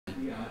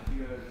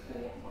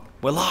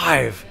We're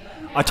live.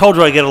 I told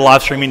you I'd get a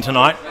live stream in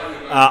tonight.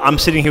 I'm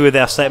sitting here with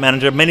our state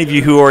manager. Many of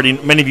you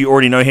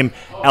already know him,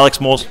 Alex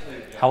Moores.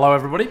 Hello,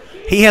 everybody.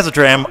 He has a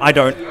dram. I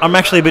don't. I'm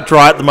actually a bit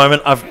dry at the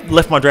moment. I've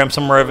left my dram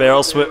somewhere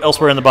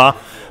elsewhere in the bar.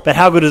 But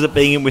how good is it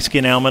being in Whisky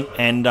and Alement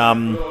and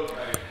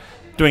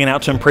doing an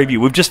out-turn preview?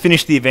 We've just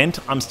finished the event.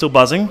 I'm still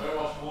buzzing.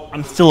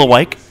 I'm still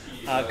awake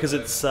because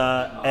it's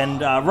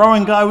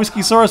Rowan Guy,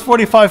 Whisky Saurus,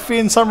 45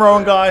 Fin, some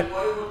Rowan Guy,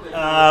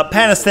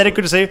 Pan Aesthetic.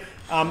 Good to see you.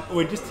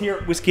 We're just here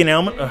at Whisky and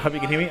Alement. I hope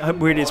you can hear me. I hope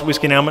we're at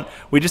Whisky and Alement.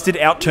 We just did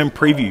out-turn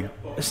preview.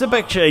 This is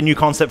actually a new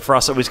concept for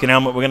us at Whisky and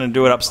Alement. We're going to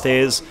do it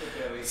upstairs,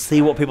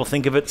 see what people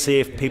think of it,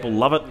 see if people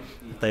love it.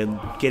 If they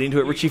get into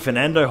it. Richie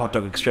Fernando, Hot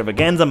Dog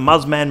Extravaganza,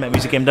 Muzzman, Matt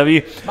Music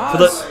MW.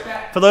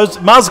 For those,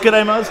 Muzz,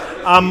 g'day Muzz.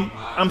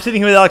 I'm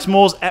sitting here with Alex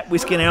Moores at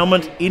Whisky and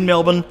Alement in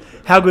Melbourne.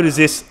 How good is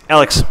this,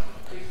 Alex?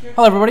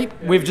 Hello, everybody.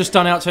 We've just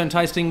done out-turn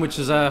tasting, which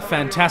is a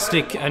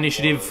fantastic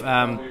initiative.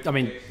 I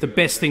mean, the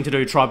best thing to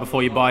do, try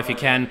before you buy if you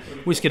can.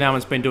 Whisky and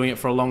Alement's been doing it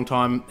for a long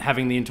time,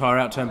 having the entire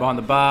out-turn behind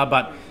the bar,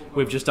 but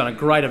we've just done a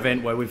great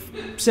event where we've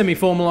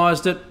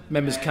semi-formalised it.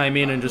 Members came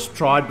in and just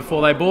tried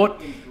before they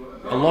bought.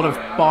 A lot of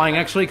buying,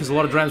 actually, because a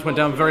lot of drams went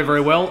down very,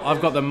 very well.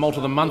 I've got the Malt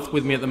of the Month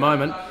with me at the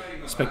moment.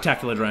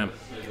 Spectacular dram.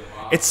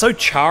 It's so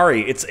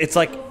charry. It's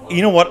like,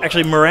 you know what?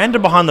 Actually, Miranda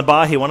behind the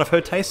bar here, one of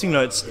her tasting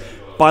notes,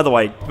 by the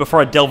way,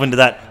 before I delve into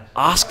that,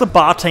 ask the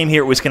bar team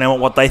here at Whisky and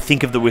Alement what they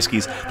think of the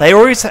whiskies. They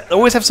always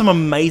have some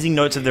amazing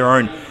notes of their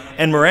own.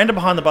 And Miranda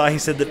behind the bar, he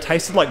said that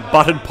tasted like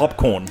buttered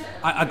popcorn.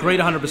 I agreed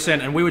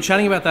 100%. And we were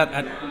chatting about that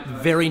at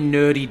very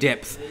nerdy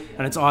depth.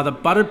 And it's either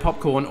buttered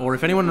popcorn or,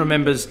 if anyone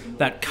remembers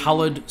that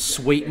coloured,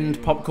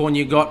 sweetened popcorn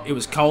you got, it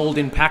was cold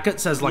in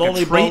packets as like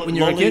a treat when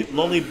you were a kid.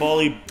 Lolly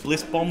Bolly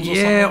Bliss Bombs or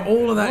something? Yeah,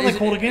 all of that. What are they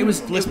called again? It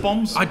was Bliss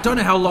Bombs? I don't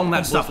know how long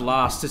that stuff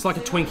lasts. It's like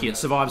a Twinkie. It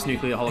survives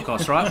nuclear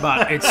holocaust, right?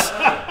 But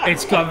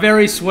it's got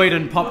very sweet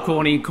and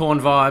popcorny corn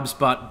vibes,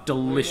 but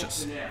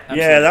delicious. Absolutely.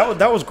 Yeah,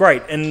 that was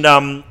great. And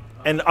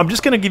I'm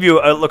just going to give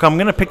you a look. I'm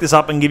going to pick this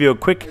up and give you a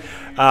quick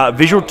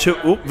visual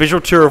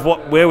tour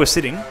of where we're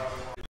sitting.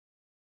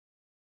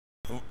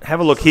 Have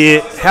a look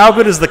here. How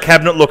good does the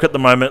cabinet look at the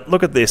moment?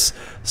 Look at this.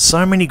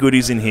 So many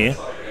goodies in here.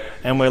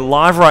 And we're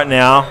live right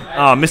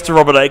now. Mr.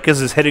 Robert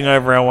Akers is heading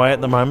over our way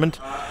at the moment.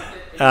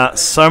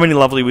 So many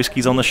lovely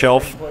whiskies on the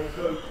shelf.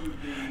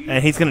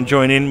 And he's going to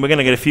join in. We're going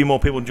to get a few more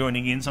people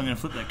joining in. So I'm going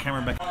to flip that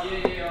camera back.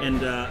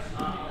 And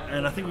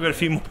I think we've got a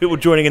few more people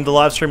joining in the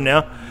live stream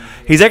now.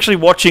 He's actually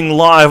watching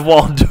live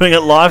while doing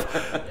it live.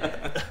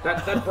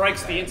 That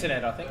breaks the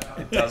internet, I think.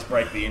 It does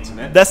break the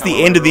internet. That's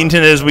the end of the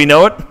internet as we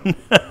know it.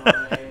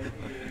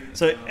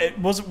 So,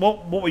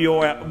 what were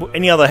your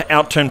any other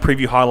out-turn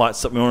preview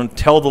highlights that we want to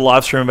tell the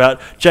live stream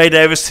about? Jay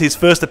Davis, his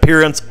first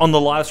appearance on the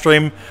live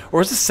stream, or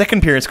is this second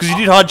appearance? Because you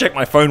did hijack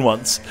my phone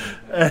once.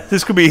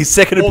 This could be his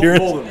second appearance.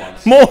 More than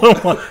once. More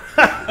than once.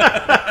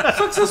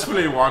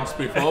 Successfully once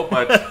before,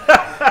 but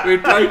we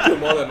tried to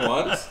more than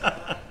once.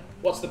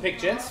 What's the pick,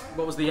 gents?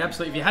 What was the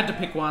absolute? If you had to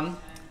pick one,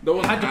 The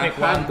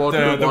 135.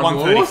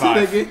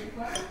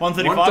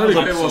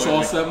 135 was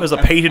awesome. It was a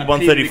peated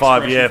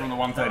 135, yeah. From the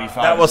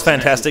 135. That was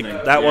fantastic.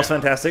 That was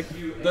fantastic.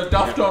 The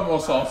Duffton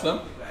was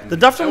awesome. The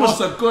Duffton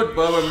was a good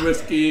bourbon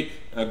whiskey,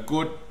 a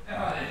good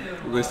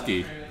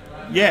whiskey.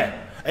 Yeah.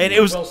 And it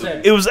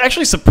was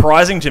actually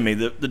surprising to me,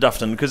 the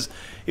Duffton, because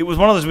it was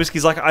one of those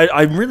whiskies, like,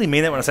 I really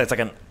mean that when I say it's like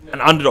an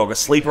underdog, a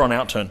sleeper on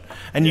out-turn.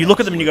 And you look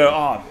at them and you go,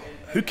 oh,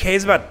 who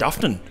cares about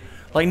Duffton?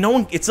 Like, no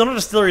one, it's not a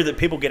distillery that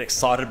people get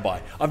excited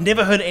by. I've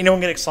never heard anyone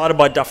get excited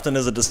by Duffton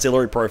as a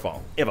distillery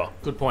profile, ever.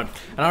 Good point.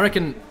 And I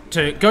reckon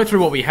to go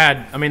through what we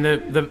had, I mean,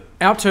 the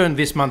outturn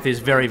this month is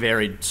very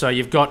varied. So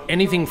you've got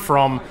anything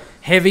from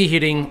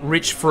heavy-hitting,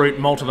 rich fruit,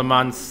 malt of the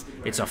month.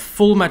 It's a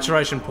full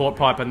maturation port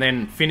pipe and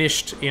then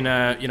finished in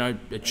a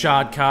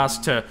charred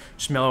cask to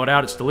just mellow it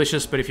out. It's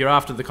delicious. But if you're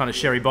after the kind of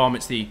sherry bomb,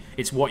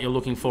 it's what you're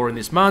looking for in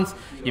this month.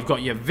 You've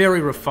got your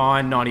very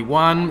refined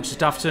 91, which is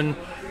Duffton.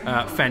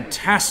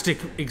 Fantastic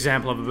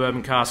example of a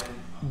bourbon cask,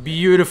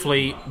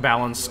 beautifully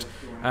balanced.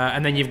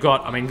 And then you've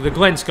got, I mean, the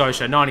Glen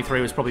Scotia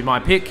 93 was probably my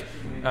pick.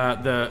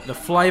 The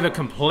flavour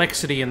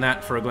complexity in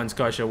that for a Glen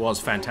Scotia was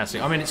fantastic.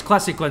 I mean, it's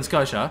classic Glen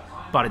Scotia,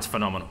 but it's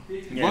phenomenal.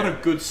 Yeah. A lot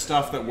of good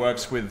stuff that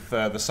works with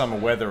the summer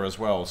weather as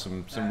well.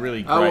 Some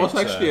really great. It was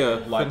actually a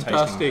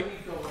fantastic,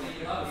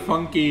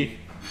 funky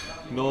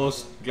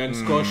nose Glen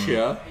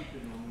Scotia,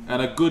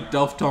 and a good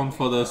Duffton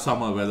for the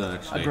summer weather.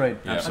 Actually, agreed.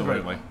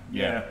 Absolutely.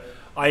 Yeah.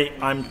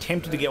 I'm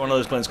tempted to get one of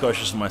those Glen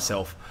Scotias for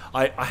myself.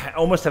 I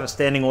almost have a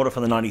standing order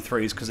for the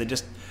 93s because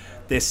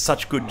they're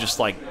such good, just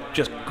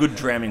good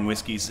dramming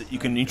whiskies that you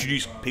can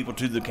introduce people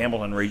to the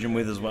Campbelltown region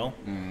with as well.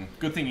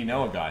 Good thing you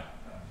know a guy.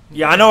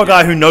 Yeah, I know a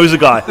guy who knows a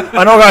guy.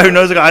 I know a guy who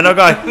knows a guy. I know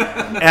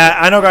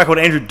a guy called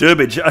Andrew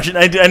Durbidge.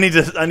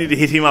 I need to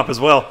hit him up as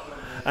well.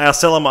 Our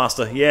cellar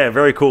master. Yeah,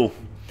 very cool.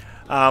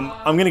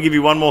 I'm going to give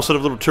you one more sort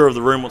of little tour of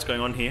the room. What's going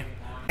on here?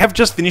 I have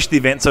just finished the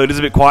event, so it is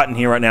a bit quiet in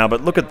here right now,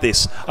 but look at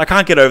this. I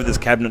can't get over this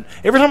cabinet.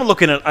 Every time I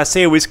look in it, I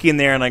see a whiskey in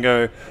there and I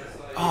go,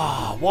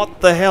 oh, what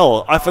the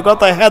hell? I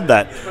forgot they had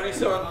that.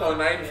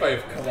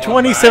 27.95, come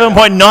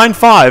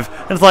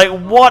 27.95. And it's like,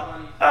 what?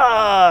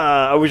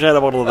 I wish I had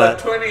a bottle of that.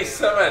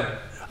 27.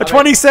 A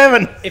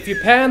 27. If you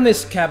pan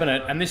this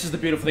cabinet, and this is the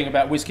beautiful thing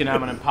about Whisky and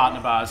Alement and partner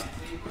bars,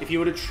 if you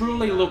were to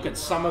truly look at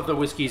some of the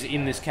whiskies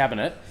in this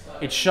cabinet,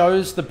 it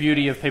shows the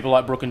beauty of people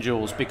like Brooke and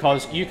Jules,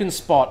 because you can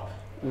spot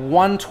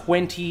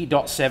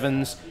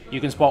 120.7s,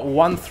 you can spot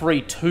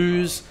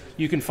 132s,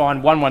 you can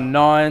find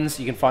 119s,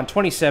 you can find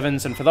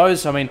 27s, and for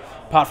those, I mean,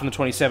 apart from the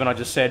 27 I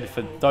just said,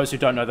 for those who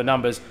don't know the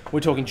numbers, we're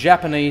talking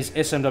Japanese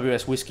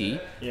SMWS whiskey.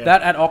 Yeah.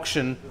 That at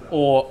auction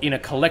or in a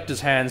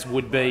collector's hands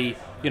would be,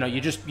 you know,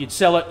 you'd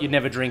sell it, you'd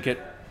never drink it,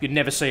 you'd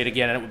never see it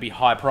again, and it would be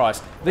high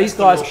priced. These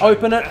guys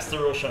open it,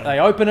 they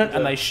open it,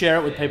 and they share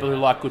it with people who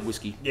like good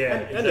whiskey. Yeah,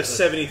 and a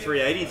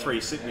 7383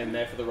 sitting in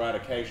there for the right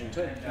occasion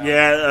too.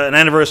 Yeah, an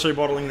anniversary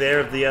bottling there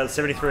of the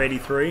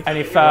 7383. And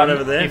if right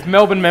over there. If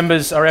Melbourne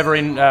members are ever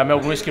in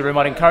Melbourne Whisky Room,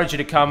 I'd encourage you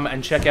to come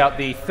and check out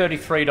the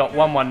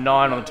 33.119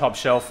 on the top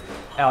shelf,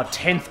 our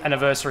 10th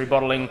anniversary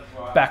bottling,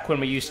 back when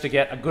we used to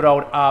get a good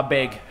old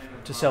Arbeg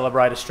to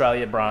celebrate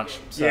Australia branch.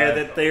 So,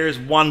 yeah, there is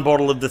one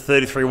bottle of the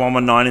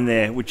 33119 in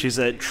there, which is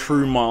a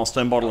true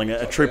milestone bottling,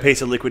 a true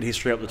piece of liquid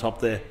history up the top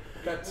there.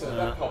 That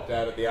popped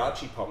out at the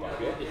Archie pop-up,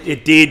 yeah?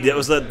 It did. That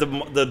was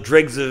the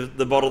dregs of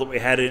the bottle that we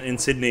had in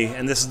Sydney,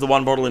 and this is the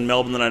one bottle in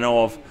Melbourne that I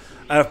know of,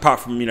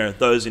 apart from, you know,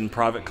 those in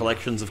private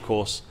collections, of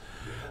course.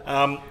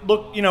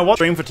 Look, you know what?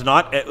 Stream for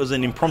tonight, it was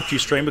an impromptu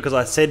stream because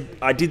I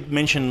did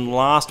mention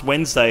last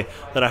Wednesday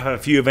that I have a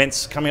few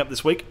events coming up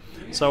this week.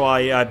 So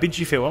I bid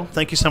you farewell.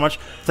 Thank you so much.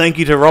 Thank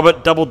you to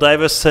Robert, Double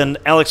Davis, and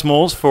Alex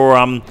Moores for.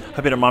 I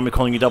hope you don't mind me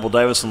calling you Double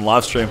Davis on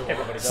live stream.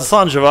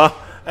 Sanjava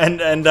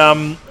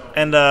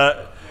and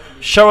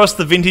show us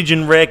the vintage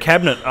and rare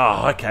cabinet.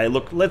 Oh, okay.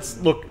 Let's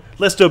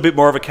do a bit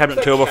more of a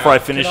cabinet tour before I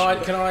finish.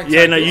 Can I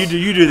yeah, no, you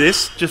do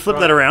this. Just flip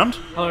that around.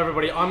 Hello,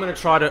 everybody. I'm going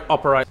to try to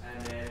operate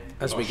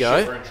as we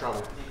go,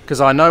 because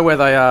I know where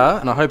they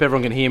are, and I hope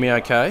everyone can hear me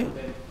okay.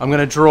 I'm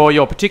going to draw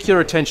your particular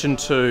attention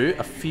to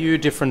a few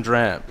different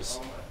drams.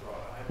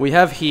 We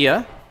have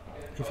here,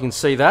 if you can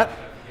see that,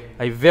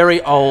 a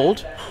very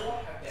old,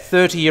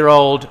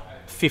 30-year-old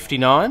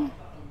 59.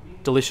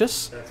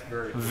 Delicious.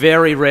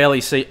 Very rarely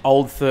see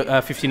old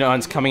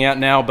 59s coming out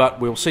now, but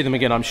we'll see them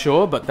again, I'm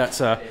sure. But that's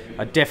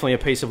definitely a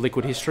piece of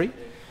liquid history.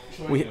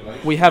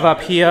 We have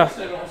up here,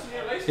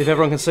 if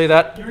everyone can see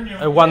that,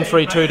 a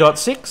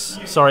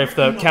 132.6. Sorry if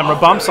the camera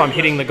bumps, I'm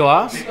hitting the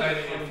glass.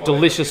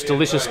 Delicious,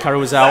 delicious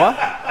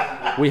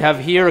Karuizawa. We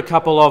have here a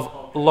couple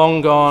of long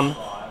gone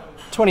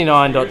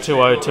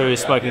 29.202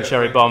 Smoking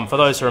Cherry Bomb. For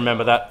those who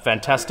remember that,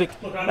 fantastic.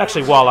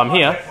 Actually, while I'm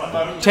here,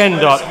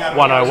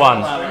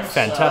 10.101,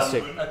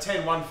 fantastic. A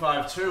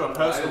 10.152, a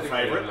personal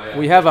favourite.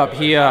 We have up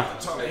here,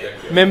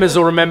 members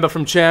will remember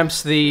from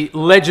Champs, the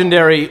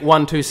legendary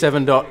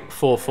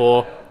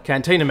 127.44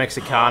 Cantina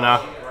Mexicana.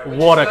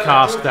 What a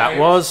cask that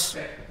was.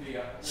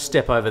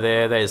 Step over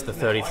there, there's the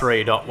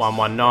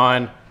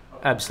 33.119.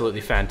 Absolutely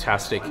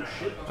fantastic.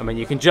 I mean,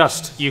 you could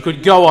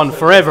go on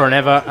forever and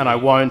ever, and I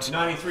won't.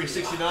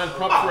 93.69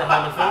 prop for a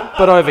hammer film.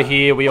 But over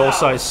here we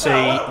also see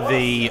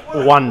the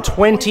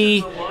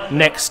 120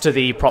 next to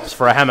the props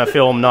for a hammer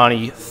film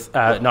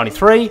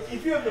 93.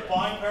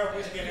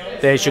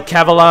 There's your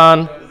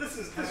Cavalan,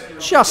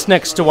 just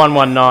next to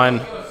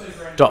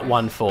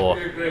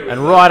 119.14.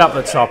 And right up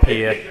the top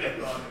here,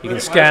 you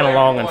can scan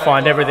along and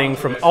find everything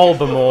from Old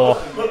Bamore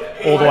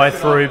all the way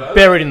through,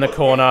 buried in the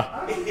corner.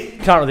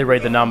 Can't really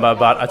read the number,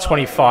 but a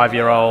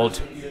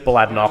 25-year-old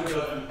Bladnock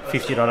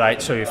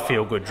 50.82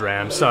 feel-good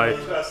dram. So,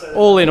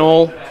 all in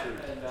all,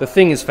 the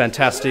thing is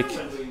fantastic.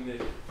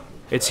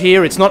 It's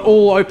here. It's not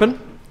all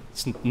open.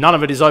 None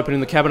of it is open in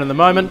the cabin at the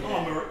moment,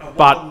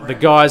 but the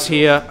guys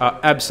here are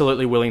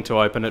absolutely willing to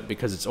open it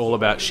because it's all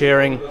about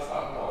sharing,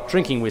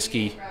 drinking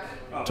whiskey,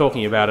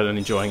 talking about it, and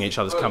enjoying each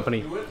other's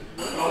company.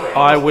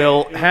 I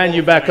will hand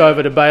you back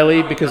over to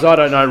Bailey because I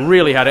don't know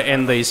really how to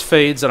end these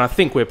feeds, and I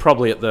think we're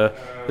probably at the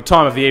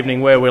time of the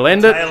evening where we'll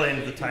end it.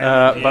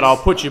 But I'll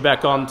put you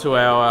back on to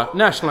our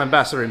national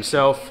ambassador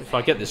himself, if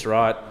I get this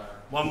right.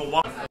 One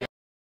more.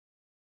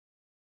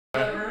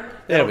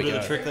 There we go.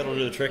 That'll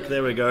do the trick.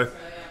 There we go.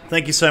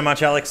 Thank you so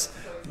much, Alex.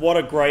 What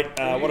a great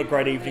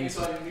evening this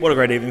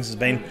has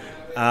been.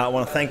 I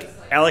want to thank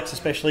Alex,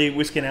 especially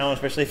Whisky and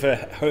Alement, especially for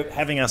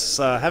having us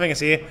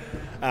here.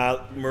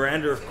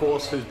 Miranda, of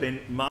course, who's been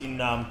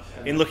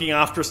in looking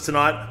after us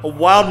tonight. A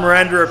wild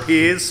Miranda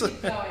appears.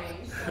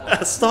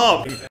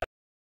 Stop.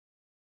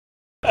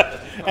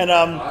 And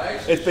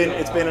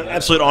it's been an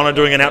absolute honour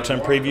doing an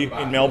outturn preview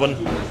in Melbourne.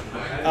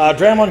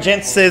 Dramon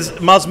Gents says,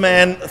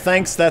 Muzzman,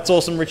 thanks, that's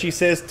awesome. Richie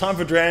says, time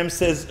for drams,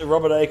 says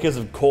Robert Akers,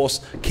 of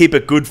course. Keep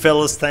it good,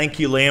 fellas. Thank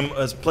you, Liam.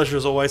 It's a pleasure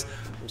as always.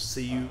 We'll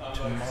see you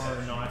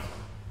tomorrow night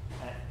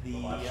at the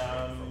tomorrow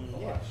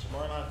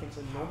night I think it's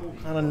a normal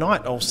kind of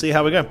night. I'll see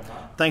how we go.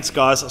 Thanks,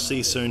 guys. I'll see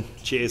you soon.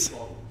 Cheers.